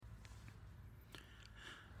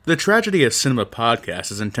The Tragedy of Cinema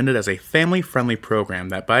podcast is intended as a family-friendly program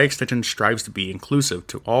that by extension strives to be inclusive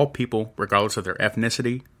to all people regardless of their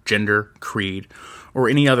ethnicity, gender, creed, or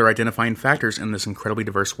any other identifying factors in this incredibly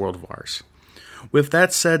diverse world of ours. With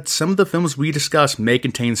that said, some of the films we discuss may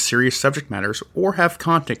contain serious subject matters or have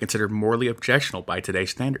content considered morally objectionable by today's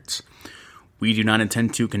standards. We do not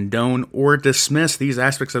intend to condone or dismiss these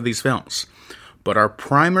aspects of these films, but our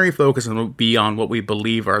primary focus will be on what we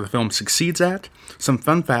believe the film succeeds at, some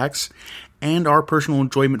fun facts, and our personal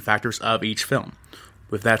enjoyment factors of each film.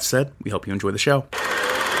 With that said, we hope you enjoy the show.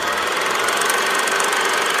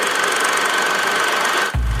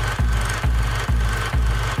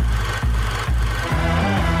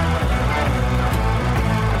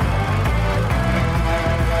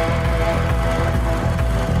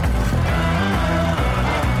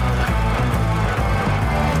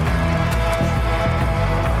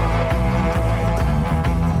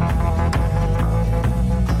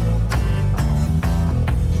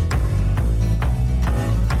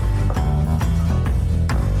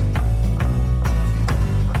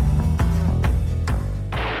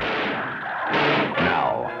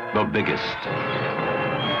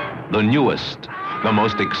 The newest, the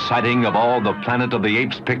most exciting of all the Planet of the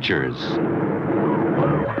Apes pictures.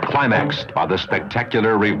 Climaxed by the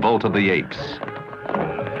spectacular revolt of the apes.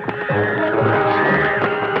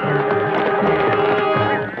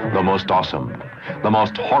 The most awesome, the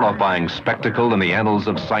most horrifying spectacle in the annals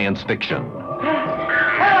of science fiction.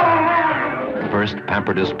 First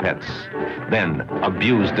pampered as pets, then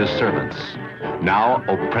abused as servants, now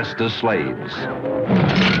oppressed as slaves.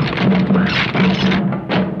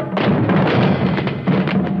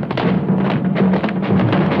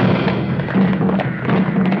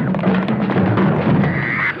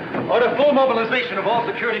 Mobilization of all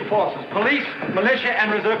security forces, police, militia,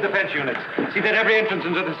 and reserve defense units. See that every entrance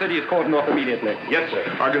into the city is cordoned off immediately. Yes, sir.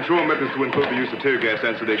 Our control methods to include the use of tear gas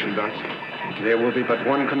and sedation darts. There will be but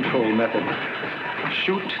one control method.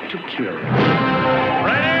 Shoot to kill.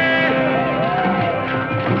 Ready!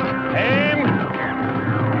 Aim!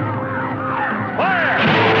 Fire!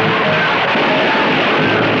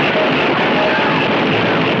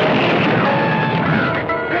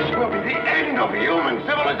 This will be the end of human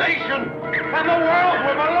civilization, and the world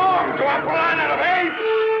will belong to a planet of apes!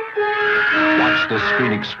 Watch the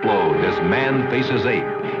screen explode as man faces ape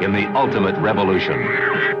in the ultimate revolution.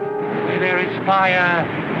 Where there is fire,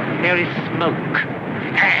 there is smoke.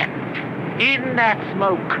 And in that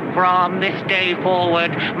smoke, from this day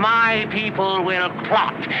forward, my people will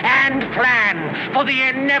plot and plan for the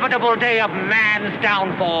inevitable day of man's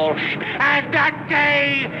downfall. And that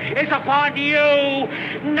day is upon you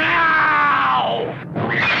now!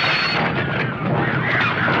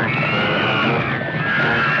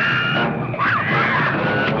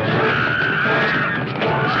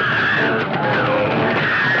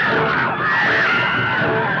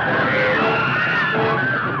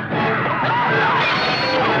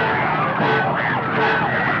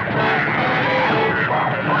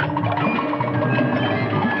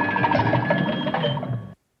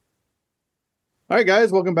 All right,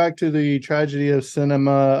 guys, welcome back to the Tragedy of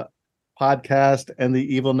Cinema podcast and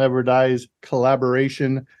the Evil Never Dies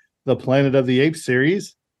collaboration, the Planet of the Apes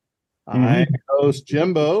series. I'm host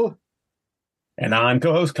Jimbo. And I'm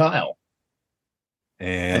co-host Kyle.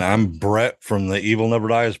 And I'm Brett from the Evil Never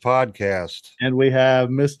Dies podcast. And we have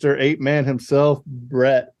Mr. Ape Man himself,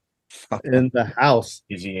 Brett, in the house.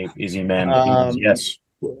 Easy man. Yes.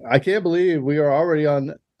 I can't believe we are already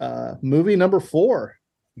on movie number 4.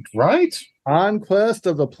 Right? Conquest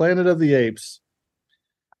of the Planet of the Apes.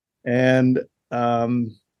 And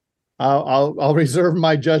I'll reserve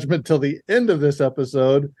my judgment till the end of this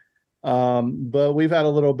episode. But we've had a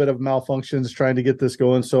little bit of malfunctions trying to get this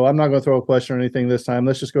going, so I'm not going to throw a question or anything this time.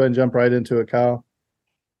 Let's just go ahead and jump right into it, Kyle.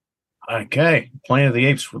 Okay. Planet of the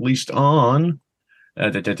Apes released on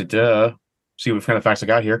see what kind of facts I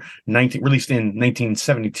got here. Released in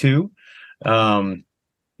 1972.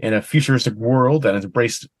 In a futuristic world that has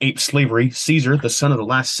embraced ape slavery, Caesar, the son of the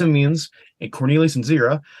last simians, and Cornelius and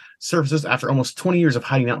Zira, surfaces after almost 20 years of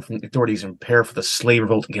hiding out from the authorities and prepare for the slave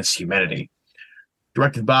revolt against humanity.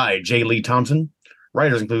 Directed by J. Lee Thompson.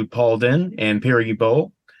 Writers include Paul Dehn and Perry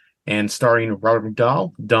Bow, and starring Robert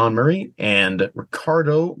McDowell, Don Murray, and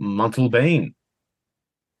Ricardo Montalbán.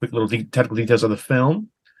 Quick little technical details of the film.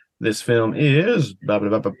 This film is full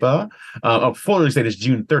release date is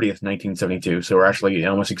June 30th, 1972. So we're actually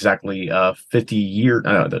almost exactly 50 years,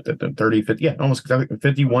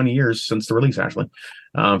 51 years since the release, actually.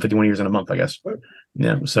 51 years in a month, I guess.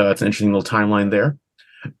 Yeah, so that's an interesting little timeline there.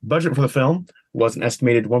 Budget for the film was an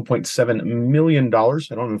estimated $1.7 million. I don't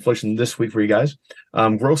have inflation this week for you guys.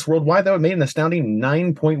 Gross worldwide, though, it made an astounding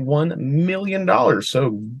 $9.1 million.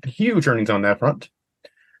 So huge earnings on that front.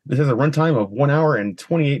 This has a runtime of 1 hour and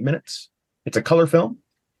 28 minutes. It's a color film.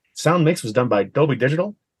 Sound mix was done by Dolby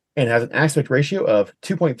Digital and has an aspect ratio of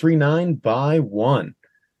 2.39:1.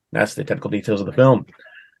 That's the technical details of the film.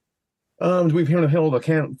 Do we hand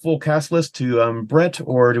the full cast list to Brett,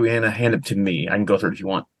 or do we hand it to me? I can go through it if you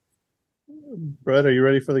want. Brett, are you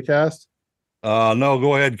ready for the cast? No,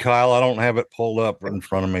 go ahead, Kyle. I don't have it pulled up in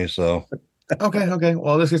front of me, so. Okay.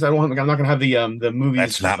 Well, in this case, I'm not going to have the movies.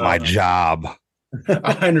 That's not my job.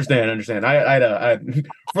 I understand. I had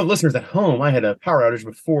for listeners at home, I had a power outage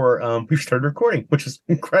before we started recording, which is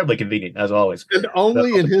incredibly convenient as always. And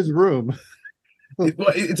only in his room.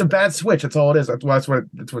 It's a bad switch. That's all it is. That's what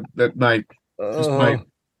my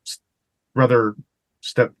brother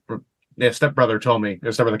stepbrother told me.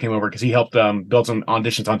 His stepbrother came over because he helped build some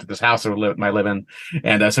additions onto this house that I live in,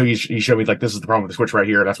 and so he showed me like, this is the problem with the switch right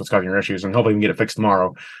here. That's what's causing your issues, and hopefully we can get it fixed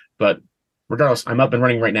tomorrow. But regardless, I'm up and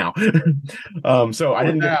running right now. So I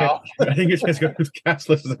didn't get a chance to go through the cast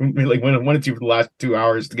list. I wanted to for the last 2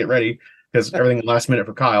 hours to get ready because everything last minute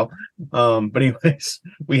for Kyle. But anyways,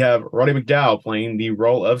 we have Roddy McDowall playing the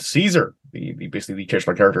role of Caesar, basically the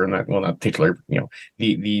titular character in that. Well, not titular,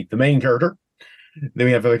 the main character. Then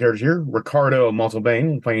we have other characters here: Ricardo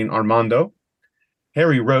Montalbán playing Armando,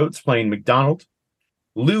 Harry Rhodes playing McDonald,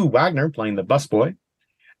 Lou Wagner playing the busboy,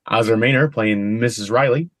 Azar Maynor playing Mrs.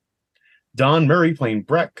 Riley, Don Murray playing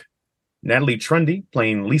Breck, Natalie Trundy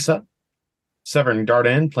playing Lisa, Severin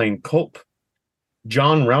Darden playing Culp,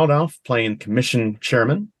 John Randolph playing Commission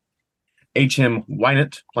Chairman, H.M.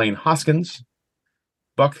 Wynant playing Hoskins,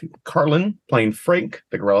 Buck Carlin playing Frank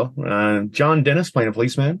the gorilla, John Dennis playing a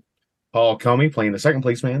policeman, Paul Comey playing the second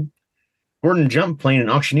policeman, Gordon Jump playing an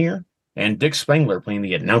auctioneer, and Dick Spangler playing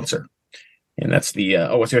the announcer. And that's the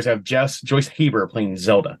what's yours? Have Joyce Haber playing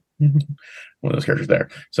Zelda. One of those characters there.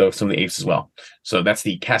 So some of the apes as well. So that's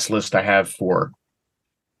the cast list I have for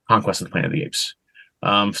Conquest of the Planet of the Apes.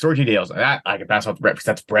 Story details. That I can pass off to Brett because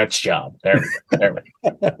that's Brett's job. There we go.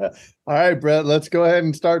 All right, Brett, let's go ahead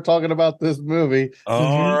and start talking about this movie.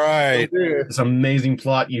 All right. This amazing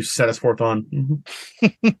plot you set us forth on.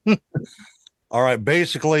 All right.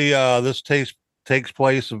 Basically, this takes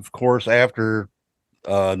place, of course, after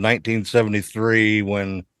 1973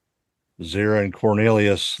 when Zira and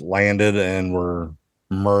Cornelius landed and were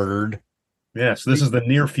murdered. Yes, this is the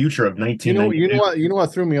near future of 1992. You know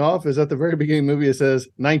what threw me off is at the very beginning of the movie it says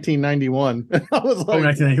 1991. I was like,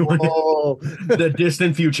 1991. Oh, the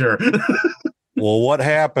distant future. Well, what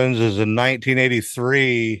happens is in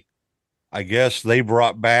 1983, I guess they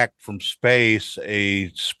brought back from space a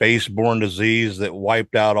space-borne disease that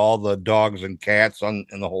wiped out all the dogs and cats in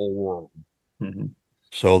the whole world. Mm-hmm.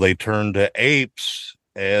 So they turned to apes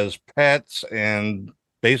as pets and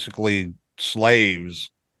basically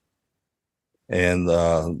slaves. And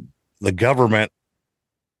the government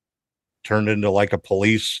turned into like a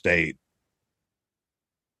police state.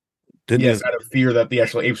 Yes, out of fear that the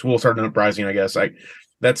actual apes will start an uprising, I guess.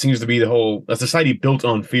 That seems to be a society built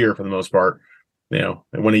on fear for the most part.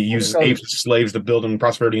 When it uses apes as slaves to build them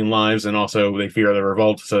prosperity and lives, and also they fear the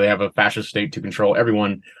revolt, so they have a fascist state to control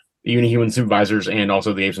everyone, even human supervisors and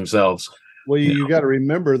also the apes themselves. Well, you got to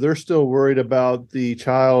remember, they're still worried about the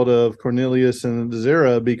child of Cornelius and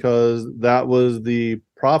Zira because that was the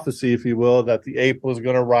prophecy, if you will, that the ape was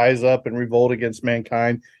going to rise up and revolt against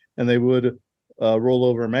mankind, and they would roll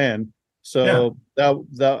over man. So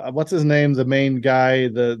that what's his name? The main guy,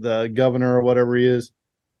 the governor or whatever he is,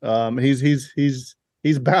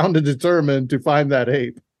 he's bound and determined to find that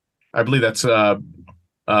ape. I believe that's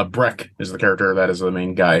Breck is the character that is the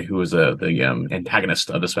main guy who is the antagonist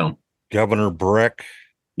of this film. Governor Breck.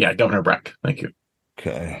 Yeah, Governor Breck. Thank you.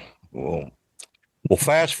 Okay. Well,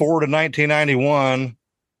 fast forward to 1991.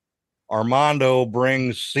 Armando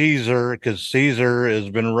brings Caesar because Caesar has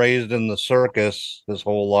been raised in the circus his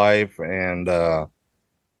whole life, and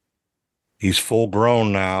he's full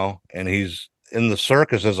grown now, and he's in the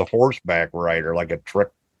circus as a horseback rider, like a trick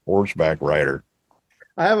horseback rider.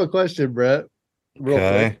 I have a question, Brett. Real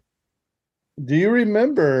quick. Do you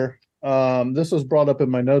remember? This was brought up in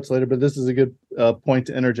my notes later, but this is a good point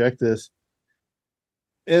to interject this.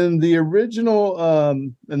 In the original,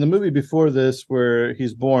 in the movie before this, where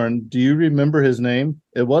he's born, do you remember his name?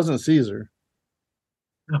 It wasn't Caesar.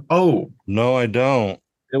 Oh, no, I don't.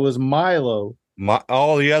 It was Milo. They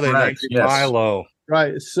named Milo.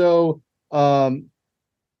 Right. So, there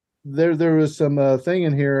was some thing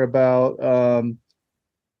in here about.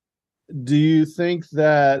 Do you think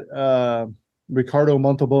that Ricardo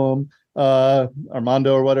Montalbán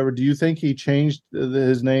Armando or whatever, do you think he changed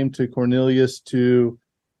his name to Cornelius to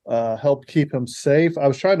help keep him safe? I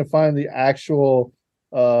was trying to find the actual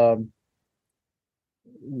note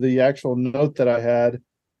that I had.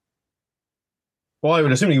 Well, I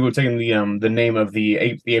would assume you would have taken the name of the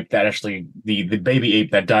ape that actually the baby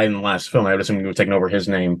ape that died in the last film. I would assume you would have taken over his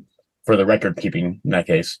name for the record keeping in that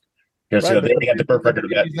case. Because Right, they had the birth record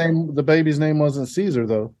of that. The baby's name wasn't Caesar,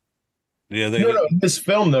 though. Yeah, No. In this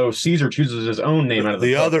film, though, Caesar chooses his own name out of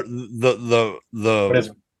the other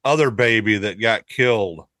the other baby that got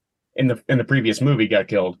killed in the previous movie got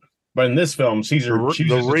killed, but in this film, Caesar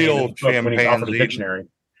chooses the real chimpanzee, dictionary,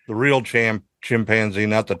 the real chimpanzee,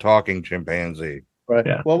 not the talking chimpanzee. Right.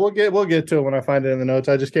 Yeah. Well, we'll get to it when I find it in the notes.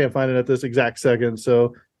 I just can't find it at this exact second.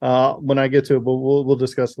 So when I get to it, we'll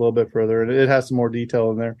discuss a little bit further, and it has some more detail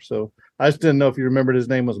in there. So I just didn't know if you remembered his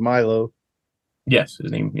name was Milo. Yes, his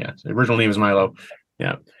name. Yeah, his original name is Milo.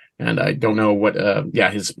 Yeah, and I don't know what.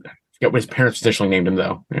 His parents traditionally named him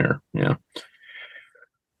though. Yeah.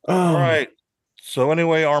 All right. So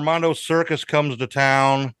anyway, Armando Circus comes to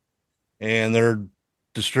town, and they're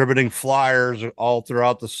distributing flyers all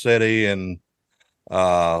throughout the city, and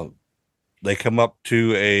they come up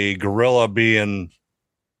to a gorilla being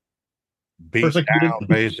beat down,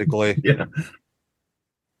 basically. Yeah.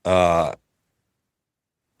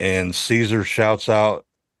 And Caesar shouts out,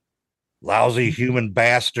 "Lousy human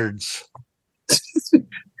bastards!"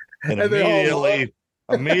 And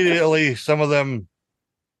immediately, some of them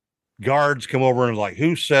guards come over and like,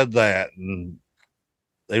 "Who said that?" And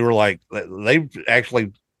they were like, they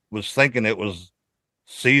actually was thinking it was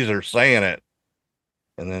Caesar saying it,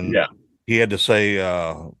 and then he had to say,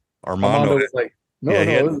 Armando was like,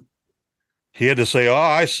 "No, he had to say, "Oh,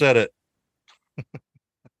 I said it."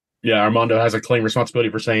 Yeah, Armando has a claim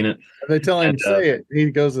responsibility for saying it. They tell him to say it.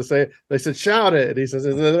 He goes to say it. They said, "Shout it." He says,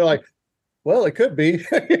 they're like, "Well, it could be."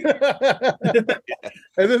 And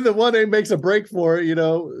then the one makes a break for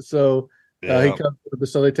it, So he comes.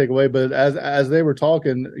 So they take away. But as they were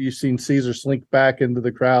talking, you've seen Caesar slink back into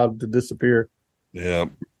the crowd to disappear. Yeah.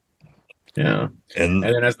 Yeah. And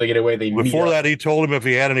then as they get away, before that, he told him if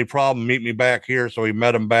he had any problem, meet me back here. So he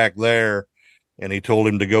met him back there, and he told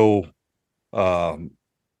him to go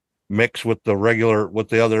mix with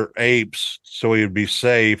the other apes so he'd be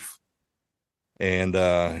safe. And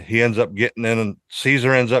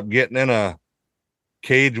Caesar ends up getting in a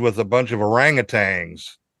cage with a bunch of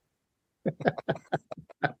orangutans.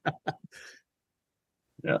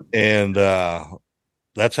 Yeah. And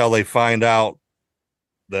that's how they find out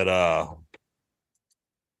that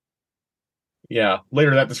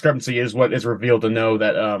later that discrepancy is what is revealed to know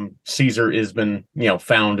that Caesar has been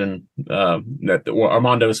found, and that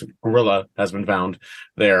Armando's gorilla has been found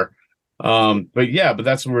there. But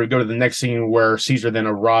that's where we go to the next scene where Caesar then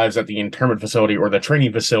arrives at the internment facility or the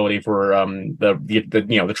training facility for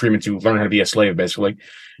the treatment to learn how to be a slave, basically.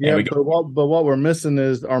 Yeah, but what we're missing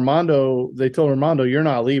is Armando. They told Armando, "You're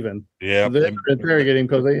not leaving." Yeah, they're interrogating him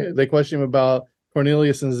because they question him about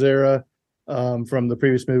Cornelius and Zara from the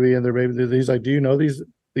previous movie and their baby. He's like, "Do you know these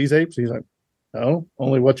apes?" He's like, "No,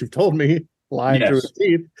 only what you've told me." Lying through his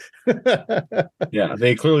teeth. Yeah,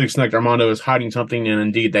 they clearly suspect Armando is hiding something, and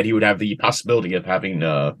indeed that he would have the possibility of having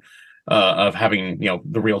the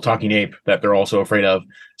real talking ape that they're also afraid of.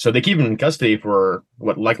 So they keep him in custody for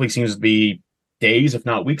what likely seems to be days, if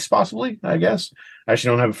not weeks, possibly. I guess I actually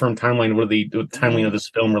don't have a firm timeline. What the timeline of this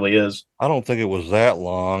film really is? I don't think it was that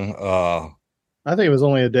long. I think it was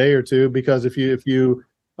only a day or two, because if you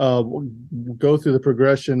go through the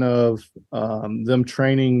progression of them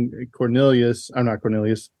training Cornelius. I'm not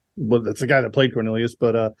Cornelius, but that's the guy that played Cornelius.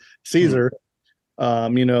 But Caesar,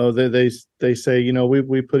 they say,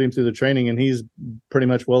 we put him through the training, and he's pretty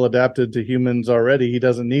much well adapted to humans already. He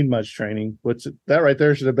doesn't need much training, which that right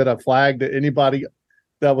there should have been a flag to anybody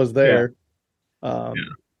that was there. Yeah.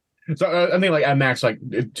 So I think like at max, like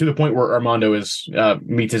to the point where Armando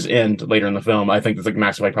meets his end later in the film, I think it's like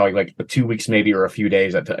max like probably like 2 weeks maybe, or a few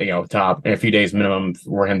days at top, and a few days minimum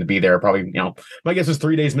for him to be there. Probably my guess is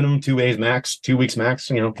 3 days minimum, 2 days max, 2 weeks max.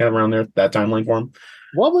 Kind of around there, that timeline for him.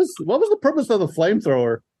 What was the purpose of the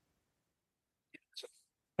flamethrower?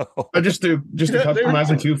 Just to customize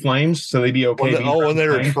them 2 flames so they'd be okay. When they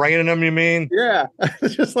were training them, you mean? Yeah,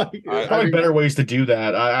 it's just like probably better ways to do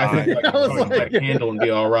that. I think like a candle and be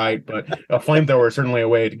all right, but a flamethrower is certainly a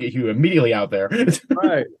way to get you immediately out there.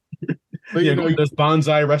 Right. But those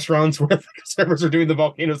bonsai restaurants where the servers are doing the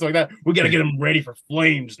volcanoes like that, we got to get them ready for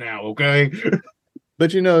flames now, okay? But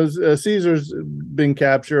Caesar's been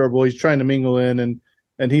captured, or he's trying to mingle in,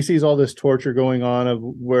 and he sees all this torture going on of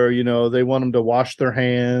where, they want them to wash their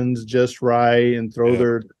hands just right and throw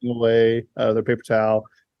their thing away, their paper towel.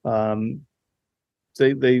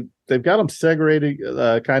 They've got them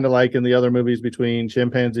segregated, kind of like in the other movies, between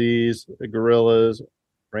chimpanzees, gorillas,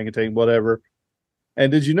 orangutan, whatever.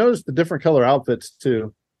 And did you notice the different color outfits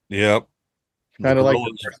too? Yep. Kind of like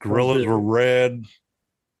gorillas were red.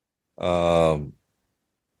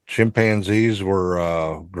 Chimpanzees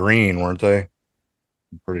were green, weren't they?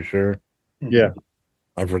 I'm pretty sure. Yeah.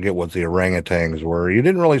 I forget what the orangutans were. You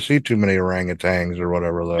didn't really see too many orangutans or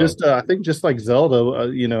whatever, though. I think just like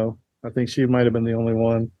Zelda, I think she might have been the only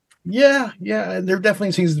one. Yeah. There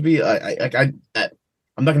definitely seems to be.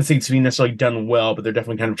 I'm not going to say it's being necessarily done well, but they're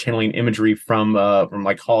definitely kind of channeling imagery from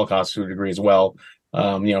like Holocaust to a degree as well.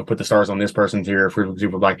 Put the stars on this person here for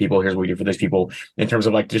black people. Here's what we do for this people in terms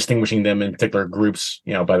of like distinguishing them in particular groups,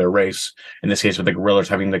 by their race. In this case, with the gorillas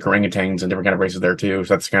having the orangutans and different kind of races there too.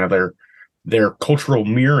 So that's kind of their cultural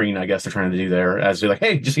mirroring, I guess they're trying to do there, as they're like,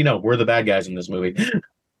 hey, just we're the bad guys in this movie.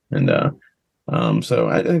 And so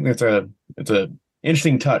I think it's a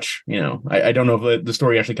interesting touch. I don't know if the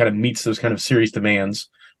story actually kind of meets those kind of serious demands,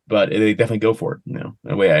 but they definitely go for it. In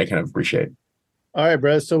a way I kind of appreciate. All right,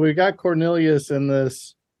 Brett. So we got Cornelius in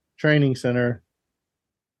this training center.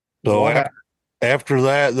 So after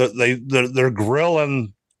that, they're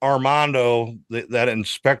grilling Armando, that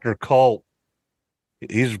Inspector Colt.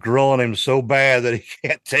 He's grilling him so bad that he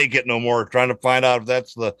can't take it no more, trying to find out if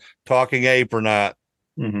that's the talking ape or not.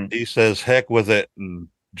 Mm-hmm. He says, heck with it, and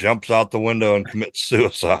jumps out the window and commits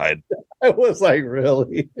suicide. I was like,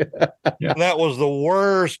 really? Yeah. That was the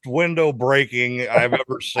worst window breaking I've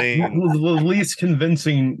ever seen. That was the least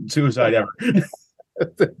convincing suicide ever.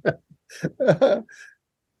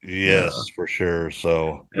 Yes, for sure.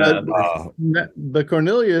 So, the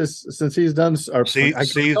Cornelius, since he's done,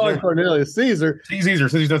 Caesar. Cornelius Caesar,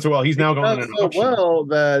 since he's done so well, he's now going so well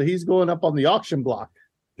that he's going up on the auction block.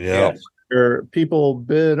 Yeah, where people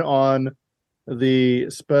bid on the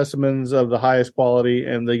specimens of the highest quality,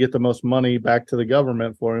 and they get the most money back to the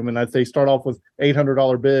government for him. And they start off with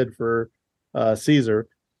 $800 bid for Caesar,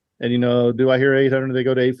 and do I hear 800? They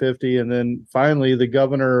go to 850, and then finally the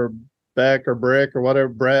governor Beck or Brick or whatever,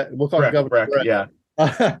 Brett, we'll call him Governor Brett. Yeah,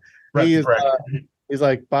 he's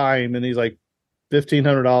like, buy him, and he's like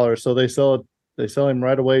 $1,500. So they sell him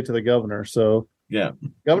right away to the governor. So yeah,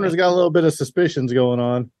 governor's got a little bit of suspicions going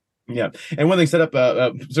on. Yeah, and when they set up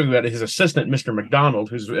something about his assistant, Mr. McDonald,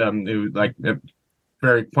 who's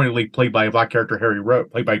very pointedly played by a black character, Harry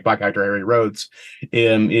Rhodes,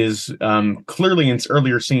 is clearly in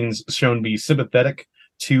earlier scenes shown to be sympathetic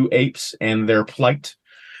to apes and their plight.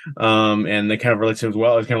 And they kind of relate to him as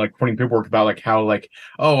well. It's kind of like putting paperwork about like how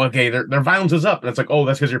their violence is up, and it's like, oh,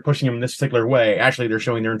 that's because you're pushing them in this particular way. Actually, they're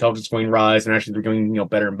showing their intelligence going rise, and actually they're doing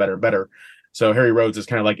better and better and better. So Harry Rhodes is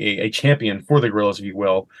kind of like a champion for the gorillas, if you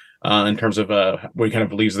will, in terms of what he kind of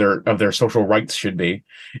believes their social rights should be.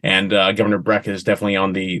 And Governor Breck is definitely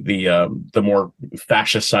on the more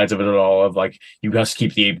fascist sides of it all, of like, you must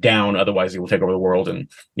keep the ape down, otherwise he will take over the world and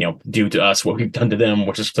do to us what we've done to them,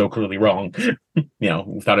 which is so clearly wrong.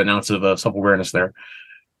 Without an ounce of self-awareness there.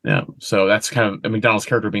 Yeah, so that's kind of McDonald's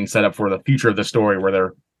character being set up for the future of the story, where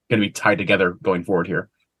they're going to be tied together going forward here.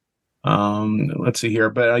 Let's see here,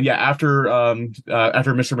 but after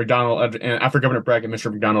Mr. McDonald, after Governor Breck and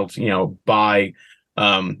Mr. McDonald, buy,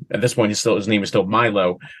 at this point his name is still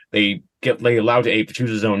Milo. They allow the ape to choose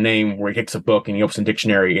his own name, where he kicks a book and he opens a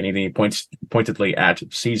dictionary, and he points pointedly at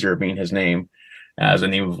Caesar being his name as a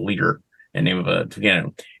name of leader and name of a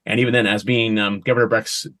and even then, as being Governor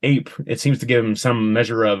Breck's ape, it seems to give him some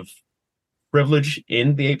measure of privilege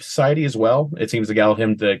in the ape society as well. It seems to allow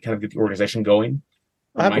him to kind of get the organization going.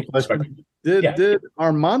 I have a question. Did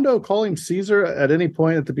Armando call him Caesar at any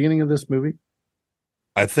point at the beginning of this movie?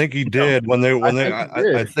 I think he did when he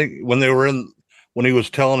was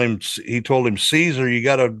telling him, he told him, Caesar, you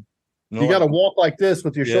got to walk like this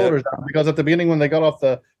with your shoulders down, because at the beginning when they got off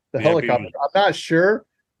the helicopter, I'm not sure,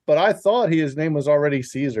 but I thought his name was already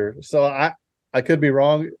Caesar. So I could be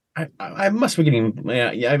wrong. I must be getting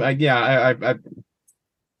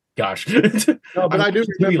gosh. No, but I do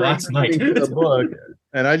remember last night the book.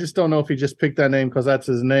 And I just don't know if he just picked that name because that's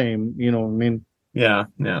his name. You know what I mean? Yeah.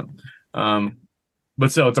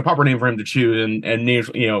 But so it's a proper name for him to choose, and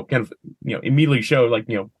immediately show, like,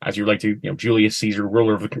 as you like to, Julius Caesar,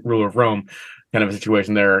 ruler of Rome, kind of a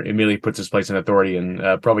situation there. Immediately puts his place in authority, and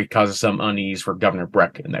probably causes some unease for Governor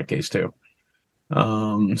Breck in that case too.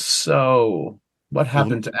 So what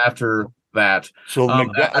happened after that? So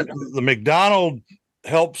the McDonald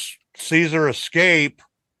helps Caesar escape,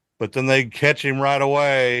 but then they catch him right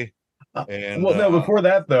away. And well, no, before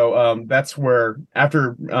that though, that's where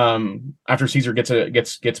after Caesar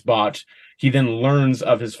gets bought, he then learns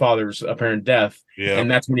of his father's apparent death,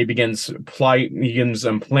 and that's when he begins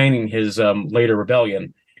planning his later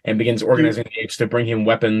rebellion and begins organizing the apes to bring him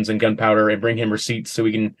weapons and gunpowder and bring him receipts so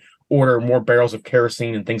he can order more barrels of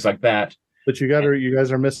kerosene and things like that. But you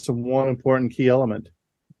guys are missing one important key element.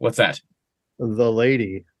 What's that? The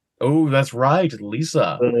lady. Oh, that's right,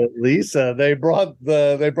 Lisa. Lisa. They brought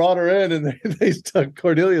her in, and they stuck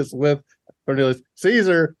Cornelius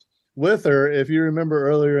Caesar with her. If you remember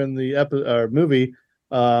earlier in the movie,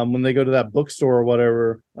 when they go to that bookstore or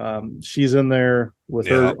whatever, she's in there with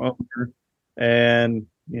her owner, and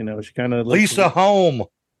she kind of Lisa home.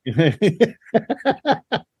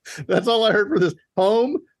 That's all I heard for this.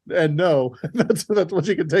 Home and no. That's what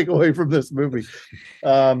you can take away from this movie.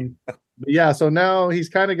 Yeah, so now he's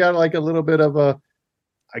kind of got like a little bit of a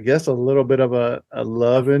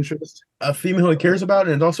love interest, a female he cares about,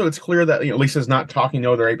 and also it's clear that Lisa's not talking.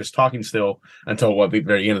 No other ape is talking still until the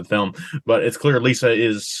very end of the film. But it's clear Lisa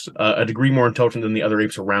is a degree more intelligent than the other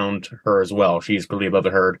apes around her as well. She's clearly above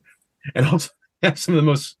the herd, and also has some of the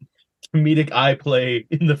most comedic eye play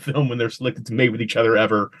in the film when they're selected to mate with each other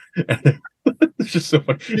ever. It's just so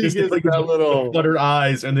funny. He's like that little fluttered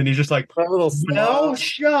eyes, and then he's just like, "No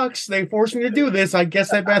shucks, they forced me to do this. I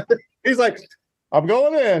guess I bet." He's like, "I'm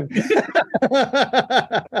going in."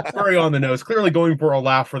 Very on the nose, clearly going for a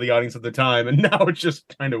laugh for the audience at the time, and now it's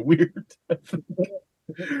just kind of weird,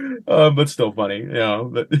 but still funny.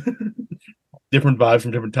 But different vibes from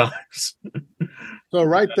different times. So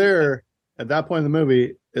right there, at that point in the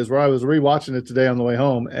movie, is where I was rewatching it today on the way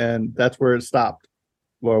home, and that's where it stopped.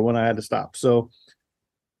 Or when I had to stop. So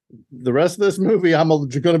the rest of this movie, I'm going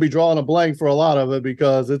to be drawing a blank for a lot of it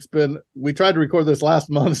because we tried to record this last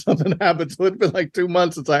month. Something happened. So it's been like 2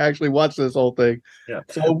 months since I actually watched this whole thing. Yeah.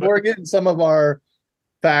 So we're getting some of our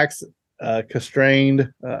facts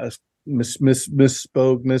constrained,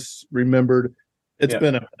 misspoke, misremembered. It's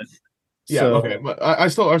been a minute. Yeah, okay. But I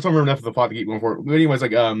still remember enough of the plot to keep going forward. But anyways,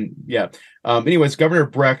 anyways, Governor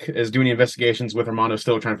Breck is doing the investigations with Armando,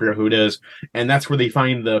 still trying to figure out who it is. And that's where they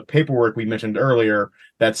find the paperwork we mentioned earlier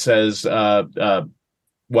that says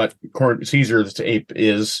what Caesar's ape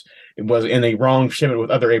was in a wrong shipment with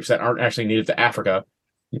other apes that aren't actually native to Africa.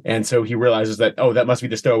 And so he realizes that, that must be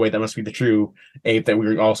the stowaway, that must be the true ape that we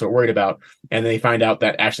were also worried about. And they find out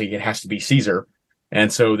that actually it has to be Caesar.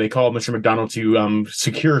 And so they call Mr. McDonald to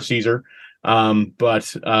secure Caesar.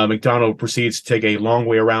 But McDonald proceeds to take a long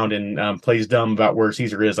way around and plays dumb about where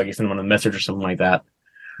Caesar is, like he sent him on a message or something like that.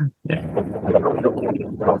 Yeah.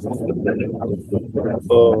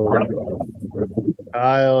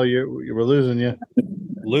 Kyle, you were losing you.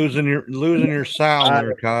 Losing your sound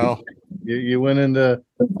there, Kyle. You went into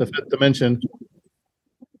the fifth dimension.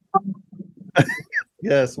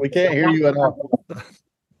 Yes, we can't hear you at all.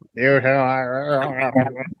 So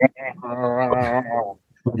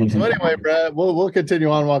anyway, Brad, we'll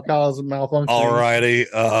continue on while Kyle's malfunctioning. All righty.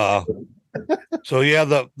 So yeah,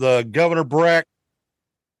 the Governor Breck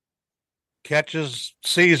catches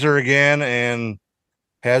Caesar again and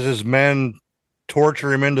has his men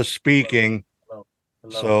torture him into speaking.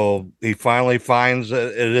 Hello. So he finally finds that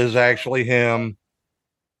it is actually him,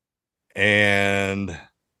 and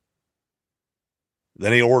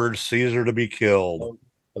then he ordered Caesar to be killed.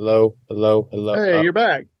 Hello. Hey, you're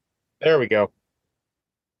back. There we go.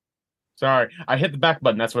 Sorry, I hit the back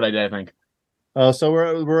button. That's what I did, I think. So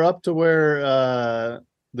we're up to where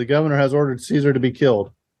the governor has ordered Caesar to be killed.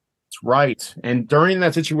 That's right. And during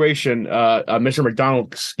that situation, Mr.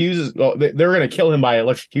 McDonald excuses. Well, they're going to kill him by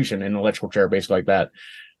electrocution in an electrical chair, basically like that.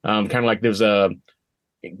 Kind of like those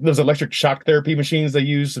electric shock therapy machines they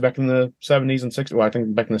used back in the 70s and 60s. Well, I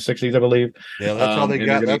think back in the 60s, I believe. Yeah, that's how they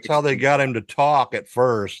got. That's how they got him to talk at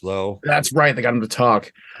first, though. That's right. They got him to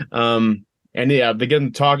talk. And yeah, they get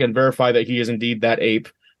him to talk and verify that he is indeed that ape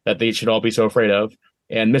that they should all be so afraid of.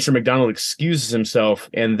 And Mr. McDonald excuses himself,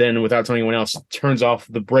 and then, without telling anyone else, turns off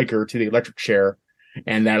the breaker to the electric chair,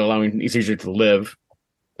 and that allowing Caesar to live.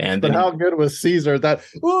 And but how good was Caesar? That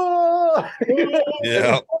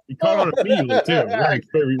yeah, he caught on immediately too. Very,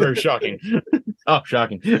 very, very shocking.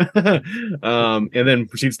 Shocking. And then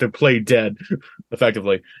proceeds to play dead,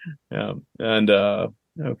 effectively.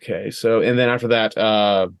 Okay, so and then after that,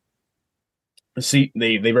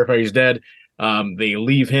 they verify he's dead. They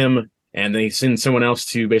leave him. And they send someone else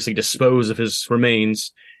to basically dispose of his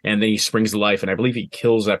remains, and then he springs to life. And I believe he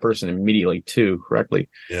kills that person immediately too, correctly?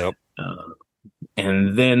 Yep.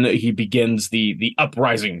 And then he begins the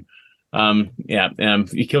uprising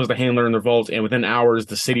He kills the handler in the vault, and within hours,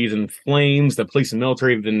 the city is in flames. The police and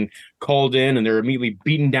military have been called in, and they're immediately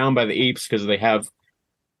beaten down by the apes because they have,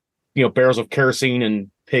 barrels of kerosene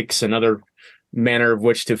and picks and other manner of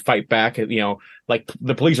which to fight back. Like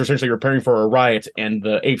the police are essentially preparing for a riot, and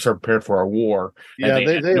the apes are prepared for a war. Yeah, and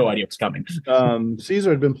they have no idea what's coming. Caesar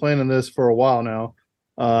had been planning this for a while now.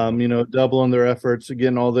 Doubling their efforts,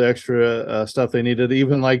 getting all the extra stuff they needed.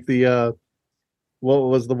 Even like the what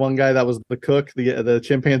was the one guy that was the cook, the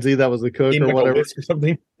chimpanzee that was the cook or whatever, or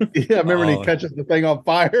something. Yeah, remember when he catches the thing on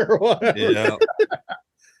fire or whatever. Yeah.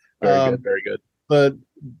 Very good. But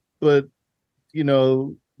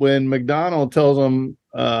when McDonald tells them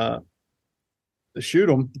to shoot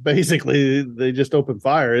him, basically they just open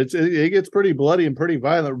fire. It gets pretty bloody and pretty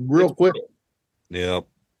violent real quick. Yep.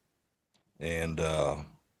 And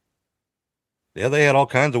they had all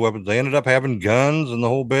kinds of weapons. They ended up having guns and the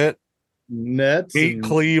whole bit. Nets, meat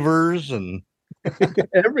cleavers, and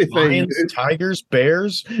everything. Lions, tigers,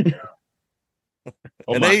 bears,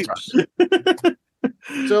 and apes.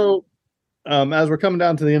 So, as we're coming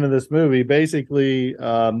down to the end of this movie, basically,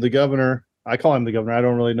 the governor, I call him the governor. I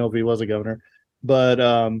don't really know if he was a governor,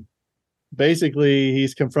 but basically,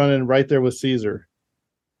 he's confronted right there with Caesar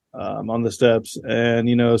on the steps. And,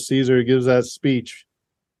 Caesar gives that speech.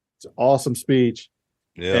 It's an awesome speech.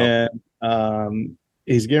 Yeah. And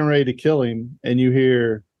he's getting ready to kill him. And you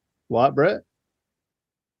hear, what, Brett?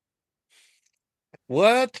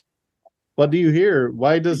 What? What do you hear?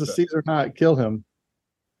 Why does the Caesar not kill him?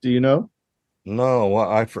 Do you know?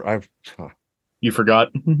 No, You forgot.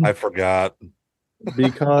 I forgot.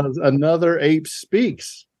 Because another ape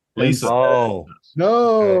speaks. Lisa. Oh,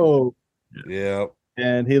 no. Okay. Yeah.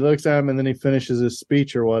 And he looks at him, and then he finishes his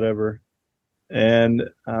speech or whatever. And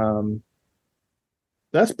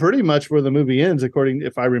that's pretty much where the movie ends, according,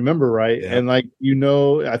 if I remember right. Yeah. And I think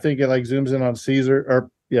it zooms in on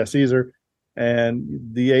Caesar. And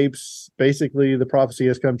the apes, basically, the prophecy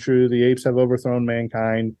has come true. The apes have overthrown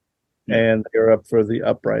mankind, and they're up for the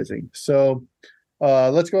uprising. So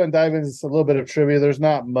let's go ahead and dive into a little bit of trivia. There's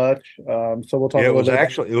not much, so we'll talk. It was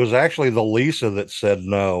actually the Lisa that said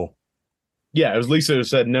no. Yeah, it was Lisa who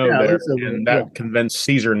said no there, and that convinced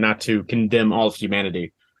Caesar not to condemn all of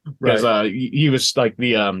humanity. Because he was like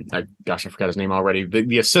the I forgot his name already.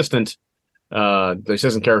 The assistant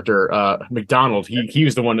character, McDonald, he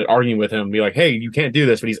was the one arguing with him, be like, hey, you can't do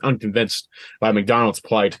this, but he's unconvinced by McDonald's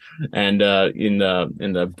plight. And in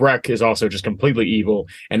the Breck is also just completely evil,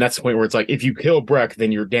 and that's the point where it's like, if you kill Breck,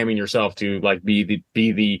 then you're damning yourself to be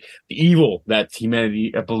the evil that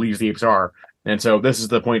humanity believes the apes are. And so this is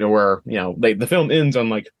the point where the film ends on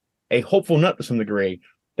like a hopeful note to some degree,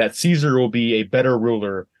 that Caesar will be a better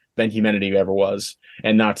ruler than humanity ever was,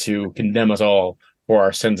 and not to condemn us all for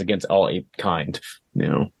our sins against all ape kind.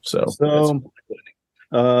 So it's a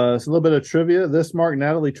little bit of trivia. This marked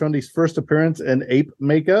Natalie Trundy's first appearance in ape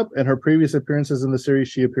makeup, and her previous appearances in the series,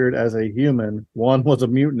 she appeared as a human. One was a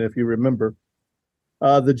mutant, if you remember.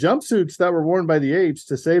 The jumpsuits that were worn by the apes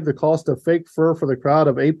to save the cost of fake fur for the crowd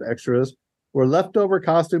of ape extras were leftover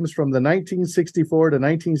costumes from the 1964 to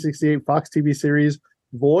 1968 Fox TV series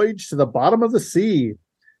Voyage to the Bottom of the Sea.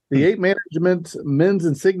 The ape management, men's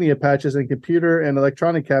insignia patches, and computer and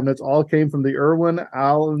electronic cabinets all came from the Irwin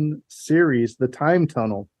Allen series, The Time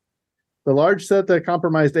Tunnel. The large set that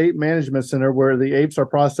comprised Ape Management Center, where the apes are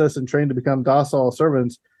processed and trained to become docile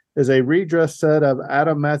servants, is a redressed set of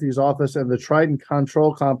Adam Matthews' office and the Trident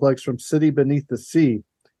Control Complex from City Beneath the Sea.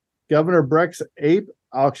 Governor Breck's ape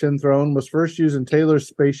auction throne was first used in Taylor's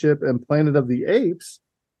spaceship and Planet of the Apes.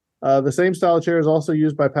 The same style chair is also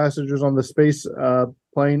used by passengers on the space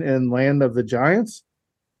plane in Land of the Giants.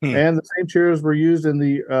 And the same chairs were used in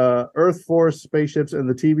the Earth Force spaceships in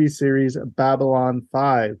the TV series Babylon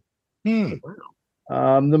 5.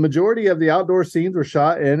 The majority of the outdoor scenes were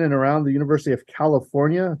shot in and around the University of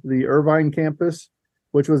California, the Irvine campus,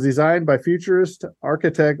 which was designed by futurist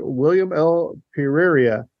architect William L.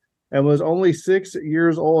 Pereira and was only 6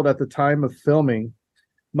 years old at the time of filming.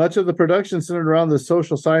 Much of the production centered around the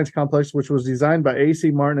social science complex, which was designed by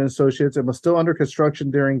A.C. Martin and Associates and was still under construction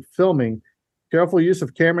during filming. Careful use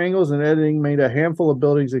of camera angles and editing made a handful of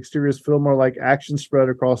buildings' exteriors feel more like action spread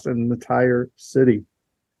across an entire city.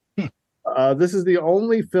 This is the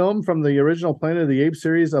only film from the original Planet of the Apes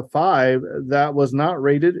series of 5 that was not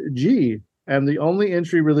rated G, and the only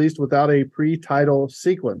entry released without a pre-title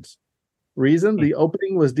sequence. Reason: the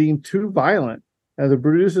opening was deemed too violent, and the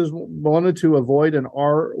producers wanted to avoid an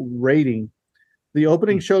R rating. The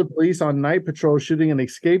opening showed police on night patrol shooting an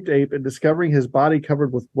escaped ape and discovering his body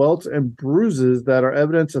covered with welts and bruises that are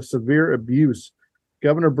evidence of severe abuse.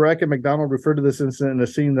 Governor Breck and McDonald referred to this incident in a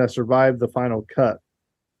scene that survived the final cut.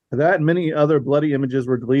 That and many other bloody images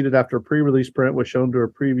were deleted after a pre-release print was shown to a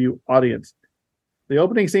preview audience. The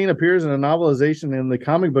opening scene appears in a novelization in the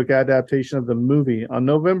comic book adaptation of the movie. On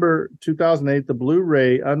November 2008, the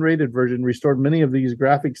Blu-ray unrated version restored many of these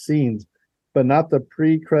graphic scenes, but not the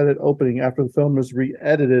pre-credit opening. After the film was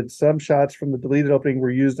re-edited, some shots from the deleted opening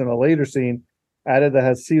were used in a later scene added that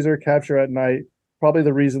has Caesar capture at night, probably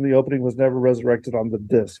the reason the opening was never resurrected on the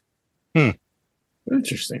disc.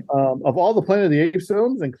 Interesting. Of all the Planet of the Apes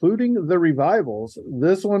films, including the revivals,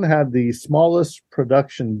 this one had the smallest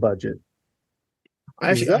production budget.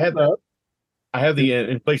 I have the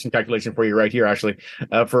inflation calculation for you right here, actually.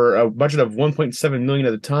 For a budget of $1.7 million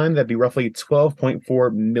at the time, that'd be roughly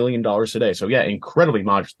 $12.4 million today. So, yeah, incredibly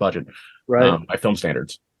modest budget by film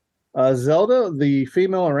standards. Zelda, the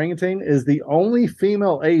female orangutan, is the only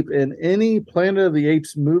female ape in any Planet of the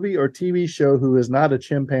Apes movie or TV show who is not a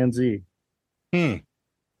chimpanzee.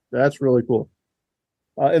 That's really cool.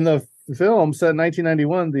 In the film set in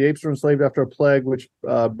 1991, the apes were enslaved after a plague, which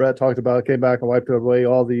Brett talked about, came back and wiped away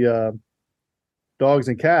all the dogs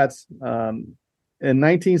and cats. In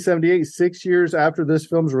 1978, 6 years after this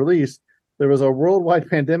film's release, there was a worldwide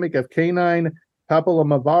pandemic of canine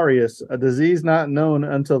papillomavirus, a disease not known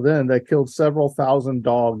until then that killed several thousand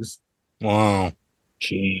dogs. Wow.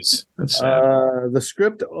 Jeez. That's sad. The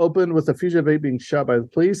script opened with the fugitive ape being shot by the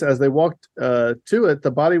police. As they walked to it,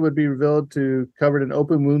 the body would be revealed to covered in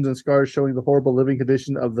open wounds and scars showing the horrible living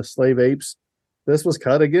condition of the slave apes. This was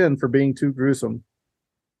cut again for being too gruesome.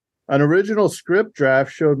 An original script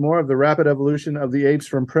draft showed more of the rapid evolution of the apes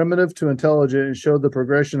from primitive to intelligent and showed the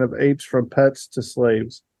progression of apes from pets to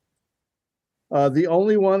slaves. The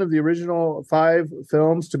only one of the original 5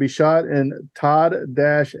 films to be shot in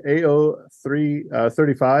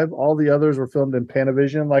Todd-AO35. All the others were filmed in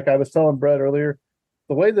Panavision. Like I was telling Brett earlier,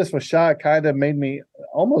 the way this was shot kind of made me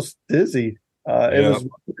almost dizzy. It was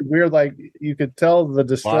weird. Like you could tell the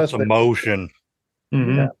distress. Lots of motion.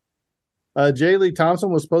 Yeah. J. Lee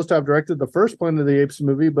Thompson was supposed to have directed the first Planet of the Apes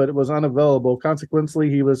movie, but it was unavailable. Consequently,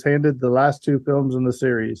 he was handed the last 2 films in the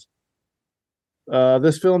series.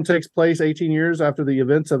 This film takes place 18 years after the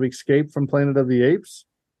events of Escape from Planet of the Apes.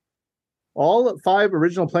 All 5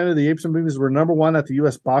 original Planet of the Apes movies were number 1 at the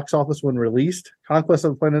U.S. box office when released. Conquest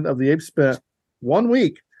of the Planet of the Apes spent 1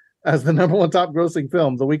 week as the number 1 top grossing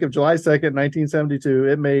film. The week of July 2nd, 1972,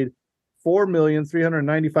 it made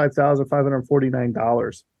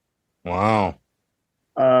 $4,395,549. Wow.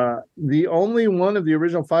 The only one of the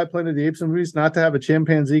original 5 Planet of the Apes movies not to have a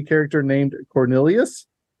chimpanzee character named Cornelius,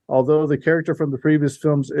 although the character from the previous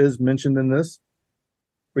films is mentioned in this.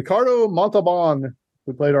 Ricardo Montalban,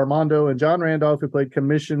 who played Armando, and John Randolph, who played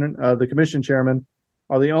the commission chairman,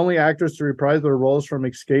 are the only actors to reprise their roles from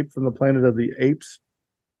Escape from the Planet of the Apes.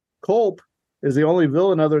 Culp is the only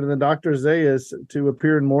villain other than Dr. Zaius to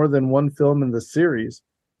appear in more than 1 film in the series.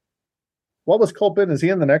 What was Culp in? Is he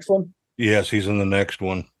in the next one? Yes, he's in the next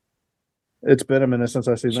one. It's been a minute since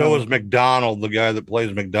I've seen that. So is McDonald, the guy that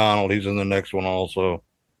plays McDonald. He's in the next one also.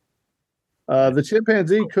 The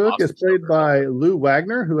chimpanzee cook is played by Lou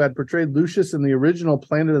Wagner, who had portrayed Lucius in the original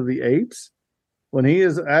Planet of the Apes. When he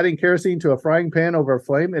is adding kerosene to a frying pan over a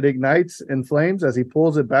flame, it ignites in flames as he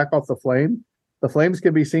pulls it back off the flame. The flames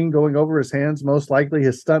can be seen going over his hands, most likely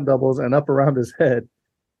his stunt doubles, and up around his head.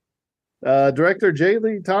 Director J.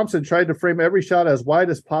 Lee Thompson tried to frame every shot as wide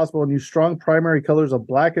as possible and use strong primary colors of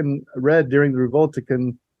black and red during the revolt to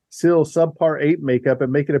conceal subpar ape makeup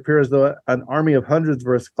and make it appear as though an army of hundreds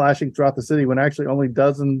were clashing throughout the city when actually only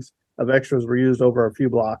dozens of extras were used over a few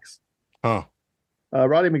blocks.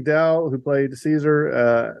 Roddy McDowell, who played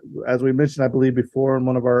Caesar, as we mentioned, I believe, before in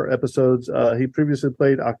one of our episodes, he previously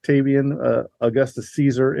played Octavian, Augustus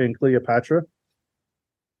Caesar in Cleopatra.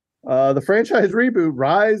 The franchise reboot,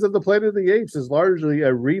 Rise of the Planet of the Apes, is largely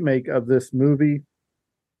a remake of this movie.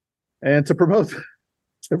 And to promote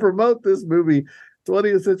this movie,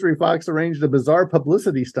 20th Century Fox arranged a bizarre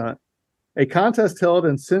publicity stunt, a contest held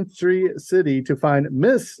in Century City to find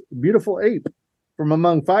Miss Beautiful Ape from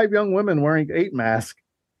among 5 young women wearing ape masks.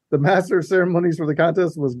 The master of ceremonies for the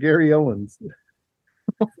contest was Gary Owens.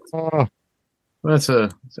 That's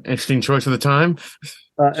an interesting choice of the time.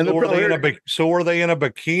 So were they in a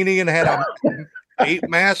bikini and had a ape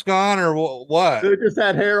mask on, or what? They just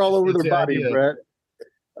had hair all over their body, Brett.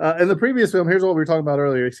 In the previous film, here's what we were talking about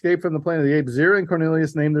earlier. Escape from the Planet of the Apes, Zira and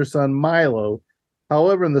Cornelius named their son Milo.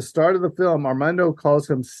 However, in the start of the film, Armando calls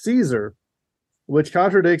him Caesar, which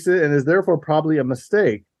contradicts it and is therefore probably a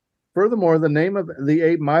mistake. Furthermore, the name of the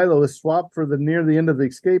ape Milo is swapped for near the end of the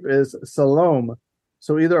escape is Salome.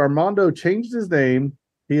 So either Armando changed his name,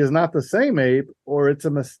 he is not the same ape, or it's a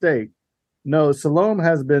mistake. No, Salome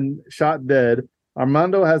has been shot dead.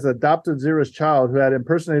 Armando has adopted Zira's child, who had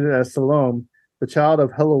impersonated as Salome, the child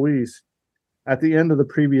of Heloise, at the end of the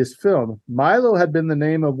previous film. Milo had been the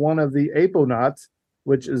name of one of the aponauts,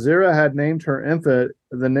 which Zira had named her infant.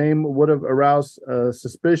 The name would have aroused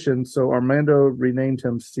suspicion, so Armando renamed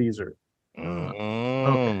him Caesar.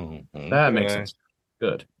 Okay. That makes sense.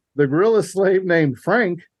 Good. The gorilla slave named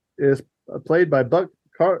Frank is played by Buck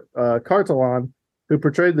Cartalon, who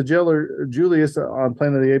portrayed the jailer Julius on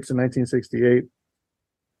Planet of the Apes in 1968.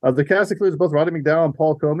 The cast includes both Roddy McDowall and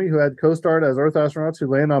Paul Comey, who had co-starred as Earth astronauts who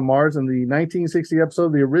land on Mars in the 1960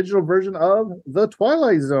 episode, the original version of The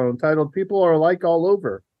Twilight Zone, titled People Are Alike All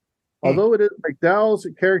Over. Although it is McDowall's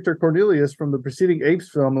character Cornelius from the preceding Apes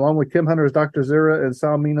film, along with Kim Hunter's Dr. Zira and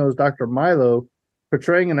Sal Mino's Dr. Milo,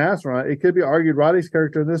 portraying an astronaut, it could be argued Roddy's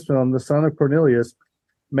character in this film, the son of Cornelius,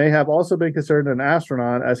 may have also been considered an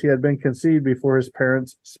astronaut, as he had been conceived before his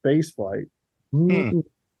parents' space flight.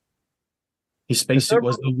 His spacesuit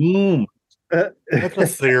was the womb. That's a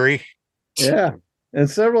theory. Yeah. In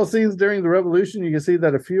several scenes during the Revolution, you can see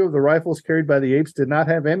that a few of the rifles carried by the apes did not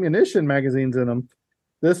have ammunition magazines in them.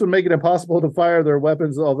 This would make it impossible to fire their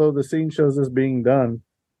weapons, although the scene shows this being done.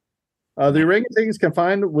 The orangutans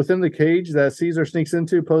confined within the cage that Caesar sneaks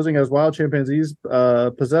into, posing as wild chimpanzees,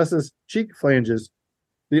 possesses cheek flanges.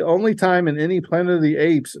 The only time in any Planet of the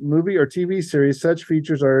Apes movie or TV series such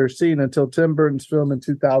features are seen until Tim Burton's film in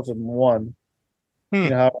 2001. You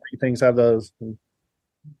know how things have those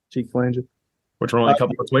cheek flanges? Which we're only a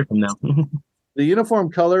couple months away from now. The uniform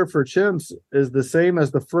color for chimps is the same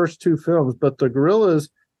as the first two films, but the gorillas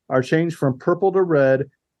are changed from purple to red,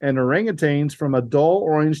 and orangutans from a dull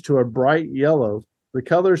orange to a bright yellow. The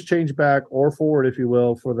colors change back or forward, if you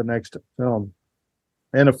will, for the next film.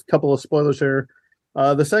 And a couple of spoilers here.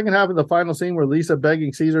 The second half of the final scene, where Lisa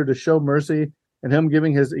begging Caesar to show mercy and him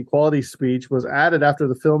giving his equality speech, was added after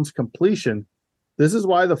the film's completion. This is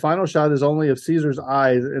why the final shot is only of Caesar's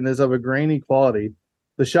eyes and is of a grainy quality.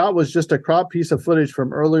 The shot was just a cropped piece of footage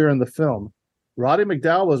from earlier in the film. Roddy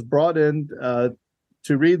McDowall was brought in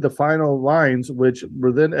to read the final lines, which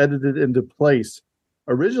were then edited into place.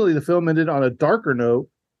 Originally, the film ended on a darker note,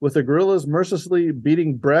 with the gorillas mercilessly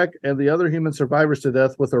beating Breck and the other human survivors to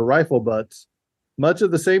death with their rifle butts. Much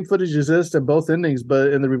of the same footage exists in both endings, but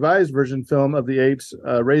in the revised version film of the apes,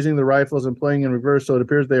 raising the rifles and playing in reverse, so it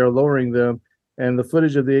appears they are lowering them, and the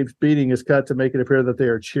footage of the apes beating is cut to make it appear that they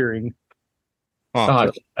are cheering.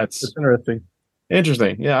 That's interesting.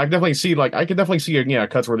 Interesting. Yeah, I can definitely see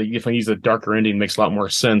cuts where they definitely use a darker ending makes a lot more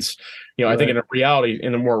sense. I think in a reality,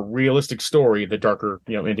 in a more realistic story, the darker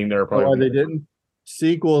ending there probably. Why they didn't?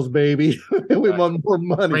 Sequels, baby. We want more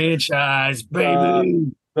money. Franchise,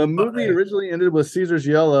 baby. The movie originally ended with Caesar's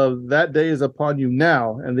yell of "That day is upon you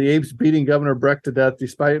now," and the apes beating Governor Breck to death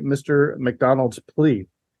despite Mr. McDonald's plea.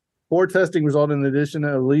 Poor testing resulted in the addition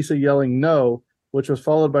of Lisa yelling "No," which was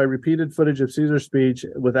followed by repeated footage of Caesar's speech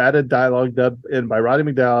with added dialogue dubbed in by Roddy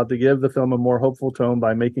McDowall to give the film a more hopeful tone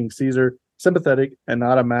by making Caesar sympathetic and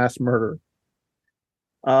not a mass murderer.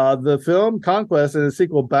 The film Conquest and its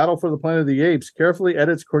sequel Battle for the Planet of the Apes carefully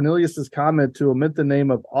edits Cornelius's comment to omit the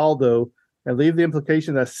name of Aldo and leave the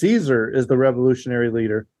implication that Caesar is the revolutionary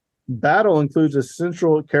leader. Battle includes a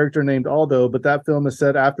central character named Aldo, but that film is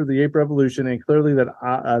set after the Ape Revolution, and clearly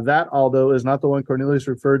that Aldo is not the one Cornelius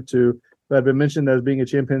referred to, but had been mentioned as being a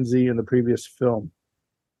chimpanzee in the previous film.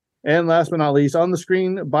 And last but not least, on the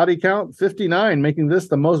screen body count 59, making this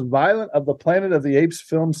the most violent of the Planet of the Apes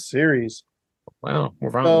film series. Wow, we're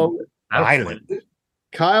violent.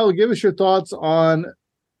 Kyle, give us your thoughts on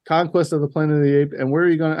Conquest of the Planet of the Apes, and where are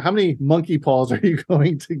you going to, how many monkey paws are you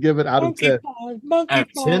going to give it out of 10? Out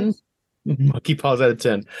of 10? Monkey paws out of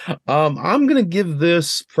 10. I'm going to give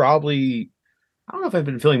this probably, I don't know if I've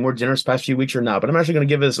been feeling more generous past few weeks or not, but I'm actually going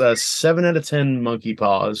to give this a 7 out of 10 monkey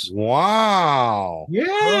paws. Wow. Yeah.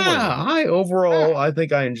 I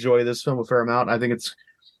think I enjoy this film a fair amount. I think it's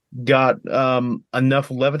got enough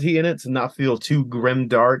levity in it to not feel too grim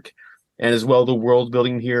dark. And as well, the world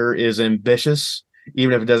building here is ambitious,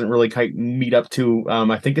 even if it doesn't really quite meet up to,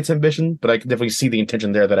 I think it's ambition, but I can definitely see the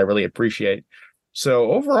intention there that I really appreciate.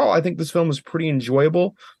 So overall, I think this film is pretty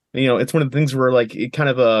enjoyable. It's one of the things where it kind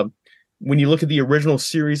of, when you look at the original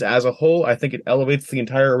series as a whole, I think it elevates the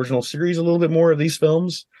entire original series a little bit more of these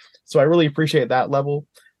films. So I really appreciate that level.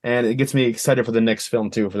 And it gets me excited for the next film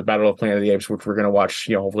too, for the Battle of Planet of the Apes, which we're going to watch,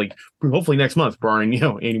 hopefully next month, barring,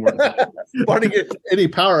 any more. Barring any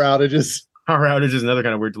power outages. Power outages and other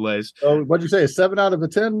kind of weird delays. Oh, what'd you say? A 7 out of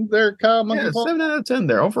 10 there, Kyle? Yeah, 7 out of 10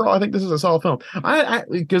 there. Overall, I think this is a solid film.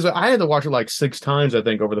 Because I had to watch it 6 times, I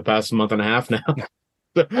think, over the past month and a half now.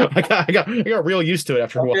 I got real used to it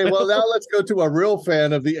after a while. Okay, well now let's go to a real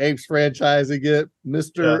fan of the Apes franchise and get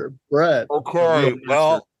Mr. Brett. Okay,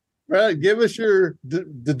 well, Brett, give us your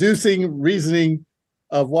deducing reasoning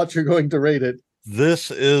of what you're going to rate it.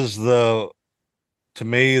 this is to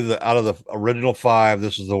me, out of the original 5,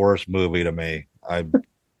 this is the worst movie to me. I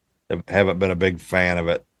haven't been a big fan of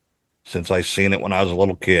it since I seen it when I was a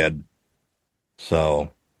little kid. So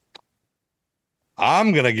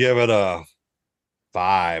I'm going to give it a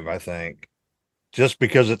 5, I think, just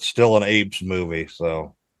because it's still an Apes movie.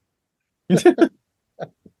 So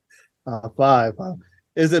 5.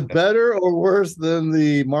 Is it better or worse than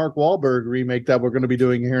the Mark Wahlberg remake that we're going to be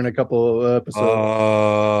doing here in a couple of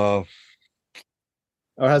episodes?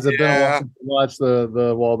 Or has it been a while since you watched the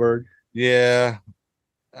Wahlberg? Yeah,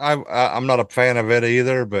 I'm not a fan of it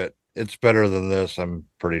either, but it's better than this. I'm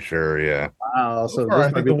pretty sure. Yeah. Wow. So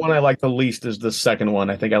I think the one I like the least is the second one.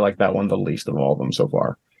 I think I like that one the least of all of them so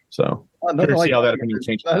far. So nothing like, see how that opinion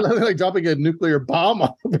changes. Nothing like dropping a nuclear bomb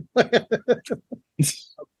on the planet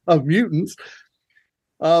of mutants.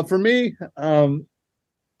 For me,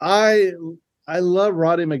 I love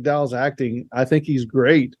Roddy McDowall's acting. I think he's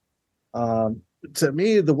great. To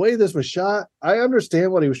me, the way this was shot, I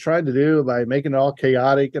understand what he was trying to do by making it all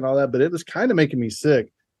chaotic and all that, but it was kind of making me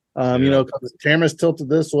sick. You know, because the camera's tilted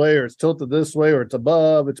this way, or it's tilted this way, or it's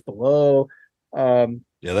above, it's below.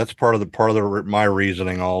 Yeah, that's part of my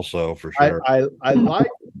reasoning also, for sure. I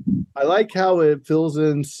like how it fills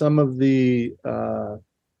in some of the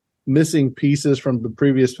missing pieces from the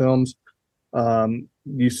previous films.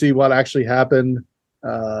 You see what actually happened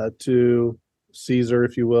to Caesar,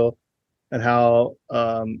 if you will, and how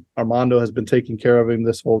Armando has been taking care of him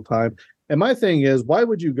this whole time. And my thing is, why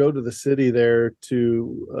would you go to the city there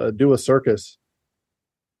to do a circus?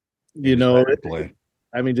 You know,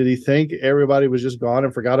 I mean, did he think everybody was just gone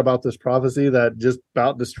and forgot about this prophecy that just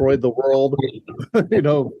about destroyed the world, you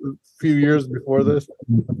know, a few years before this?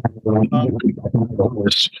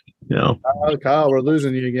 Kyle, we're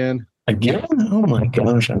losing you again. Again? Oh my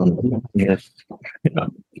gosh. I don't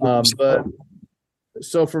know. But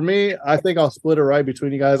so for me, I think I'll split it right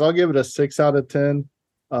between you guys. I'll give it a 6 out of 10.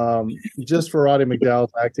 Just for Roddy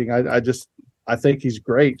McDowall's acting. I think he's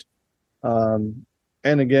great.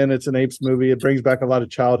 And again, it's an Apes movie. It brings back a lot of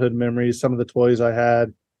childhood memories, some of the toys I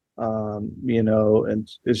had, you know, and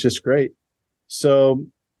it's just great. So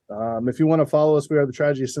if you want to follow us, we are the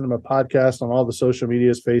Tragedy of Cinema podcast on all the social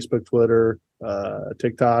medias, Facebook, Twitter,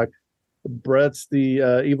 TikTok. Brett's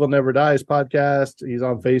the Evil Never Dies podcast. He's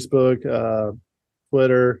on Facebook,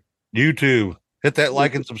 Twitter, YouTube. Hit that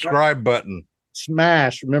like and subscribe button.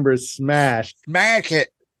 Smash. Remember, smash it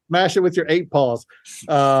with your 8 paws.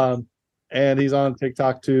 And he's on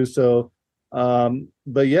TikTok too. So,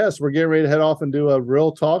 but yes, we're getting ready to head off and do a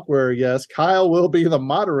real talk where, yes, Kyle will be the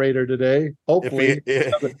moderator today. Hopefully,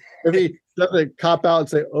 if he doesn't cop out and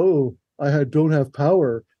say, "Oh, I don't have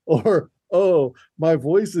power," or "Oh, my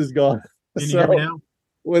voice is gone." Can you hear me now?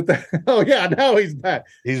 With that, oh yeah, now he's back.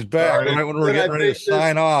 He's back right when we're getting ready to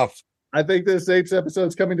sign off. I think this Apes episode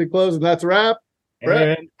is coming to close, and that's a wrap.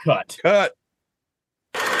 And cut.